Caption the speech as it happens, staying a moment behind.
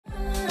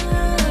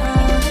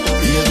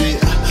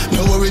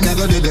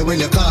there when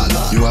you call.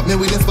 You have me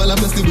with a spell, I'm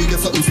still with you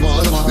something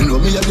small. You know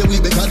me have you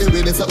with because they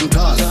really something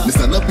tall. Me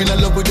stand up in a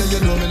love with you,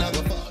 you know me not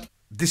go fall.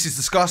 This is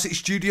the Scarcity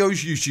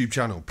Studios YouTube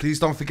channel. Please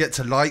don't forget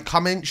to like,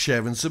 comment,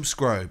 share and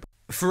subscribe.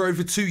 For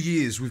over 2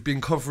 years, we've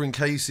been covering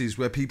cases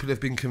where people have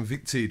been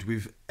convicted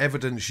with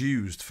evidence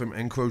used from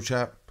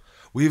Encrochat.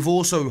 We have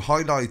also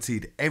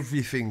highlighted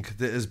everything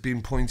that has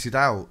been pointed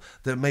out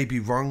that may be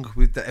wrong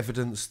with the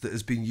evidence that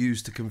has been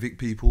used to convict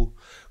people.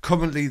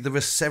 Currently, there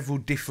are several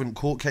different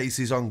court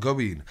cases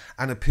ongoing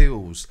and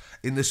appeals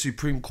in the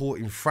Supreme Court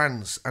in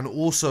France, and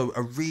also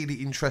a really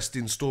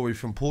interesting story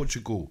from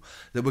Portugal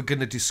that we're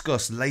going to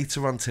discuss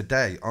later on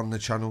today on the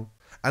channel.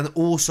 And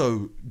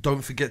also,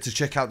 don't forget to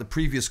check out the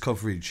previous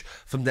coverage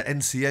from the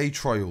NCA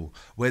trial,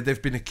 where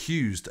they've been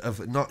accused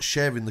of not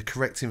sharing the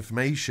correct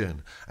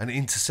information and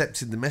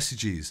intercepting the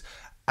messages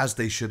as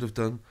they should have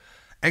done.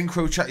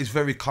 Encrochat is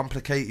very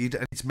complicated,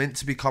 and it's meant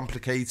to be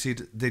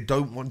complicated. They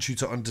don't want you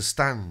to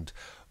understand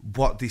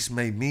what this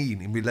may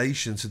mean in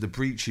relation to the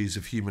breaches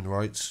of human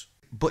rights.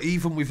 But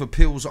even with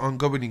appeals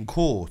ongoing in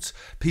court,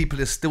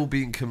 people are still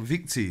being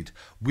convicted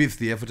with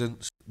the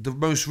evidence. The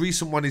most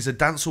recent one is a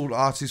dancehall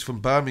artist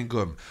from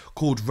Birmingham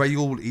called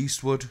Rayal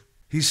Eastwood.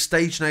 His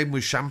stage name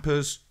was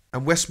Champaz,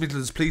 and West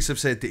Midlands Police have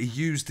said that he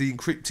used the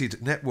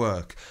encrypted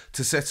network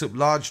to set up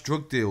large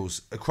drug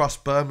deals across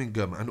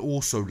Birmingham and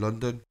also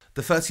London.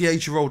 The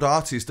 38-year-old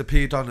artist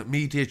appeared on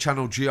media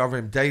channel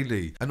GRM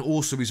Daily and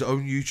also his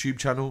own YouTube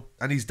channel,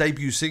 and his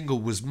debut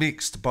single was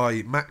mixed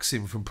by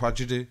Maxim from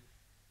Prodigy.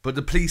 But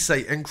the police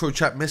say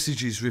Encrochat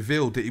messages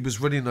revealed that he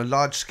was running a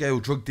large-scale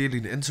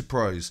drug-dealing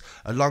enterprise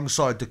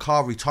alongside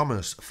Rayal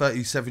Thomas,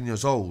 37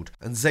 years old,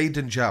 and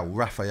Zaydenjal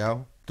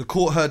Raphael. The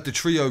court heard the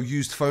trio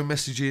used phone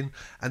messaging,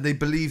 and they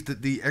believed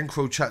that the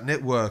Encrochat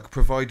network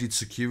provided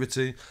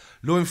security.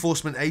 Law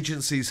enforcement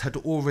agencies had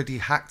already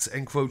hacked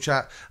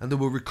Encrochat, and they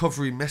were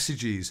recovering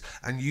messages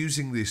and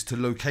using this to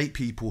locate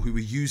people who were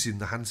using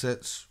the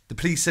handsets. The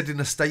police said in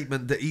a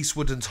statement that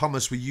Eastwood and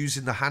Thomas were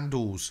using the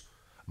handles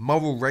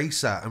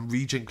Moralracer and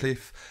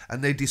Regentcliff,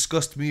 and they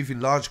discussed moving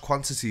large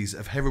quantities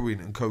of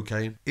heroin and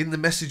cocaine. In the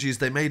messages,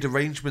 they made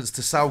arrangements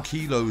to sell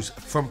kilos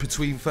from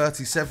between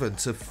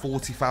 £37,000 to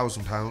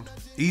 £40,000.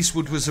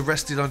 Eastwood was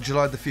arrested on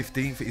July the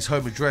 15th at his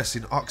home address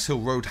in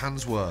Oxhill Road,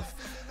 Handsworth,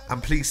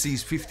 and police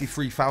seized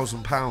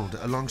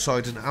 £53,000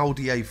 alongside an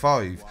Audi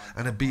A5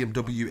 and a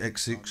BMW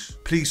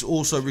X6. Police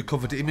also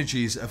recovered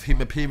images of him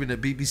appearing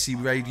at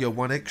BBC Radio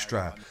 1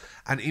 Extra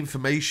and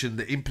information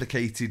that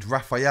implicated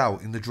Raphael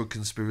in the drug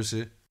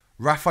conspiracy.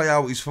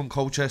 Raphael is from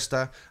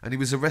Colchester, and he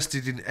was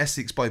arrested in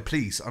Essex by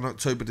police on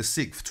October the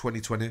 6th,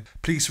 2020.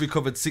 Police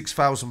recovered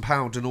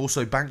 £6,000 and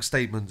also bank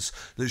statements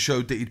that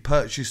showed that he'd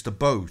purchased a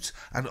boat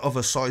and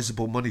other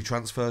sizable money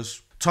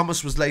transfers.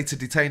 Thomas was later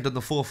detained on the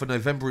 4th of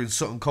November in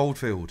Sutton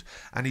Coldfield,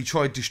 and he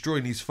tried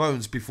destroying his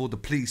phones before the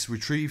police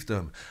retrieved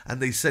them,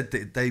 and they said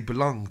that they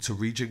belonged to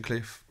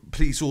Regentcliff.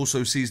 Police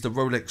also seized a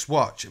Rolex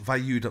watch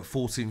valued at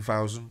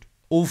 £14,000.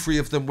 All three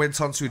of them went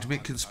on to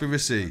admit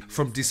conspiracy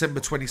from December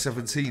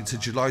 2017 to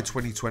July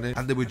 2020,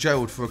 and they were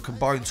jailed for a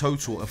combined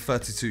total of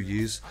 32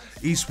 years.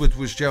 Eastwood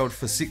was jailed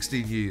for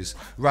 16 years,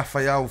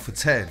 Raphael for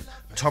 10,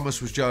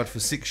 Thomas was jailed for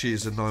 6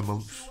 years and 9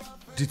 months.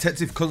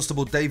 Detective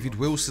Constable David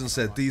Wilson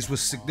said these were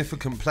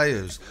significant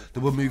players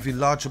that were moving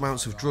large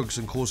amounts of drugs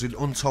and causing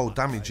untold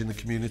damage in the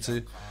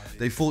community.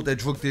 They thought their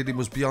drug dealing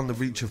was beyond the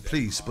reach of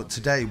police, but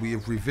today we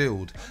have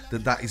revealed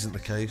that that isn't the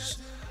case.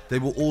 They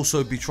will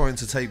also be trying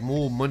to take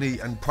more money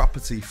and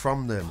property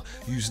from them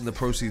using the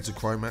proceeds of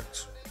crime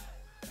acts.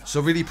 So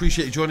I really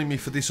appreciate you joining me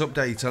for this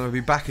update, and I'll be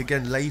back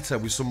again later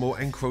with some more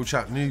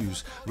Encrochat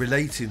news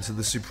relating to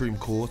the Supreme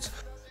Court.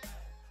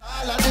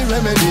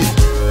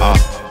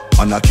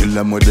 And I kill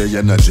them with the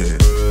energy.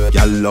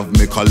 Y'all love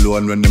me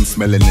cologne when them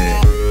smelling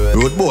it.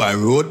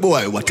 Road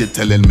boy, what you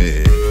telling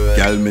me?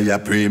 Y'all me a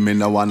pre, me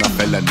no want a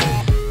felony.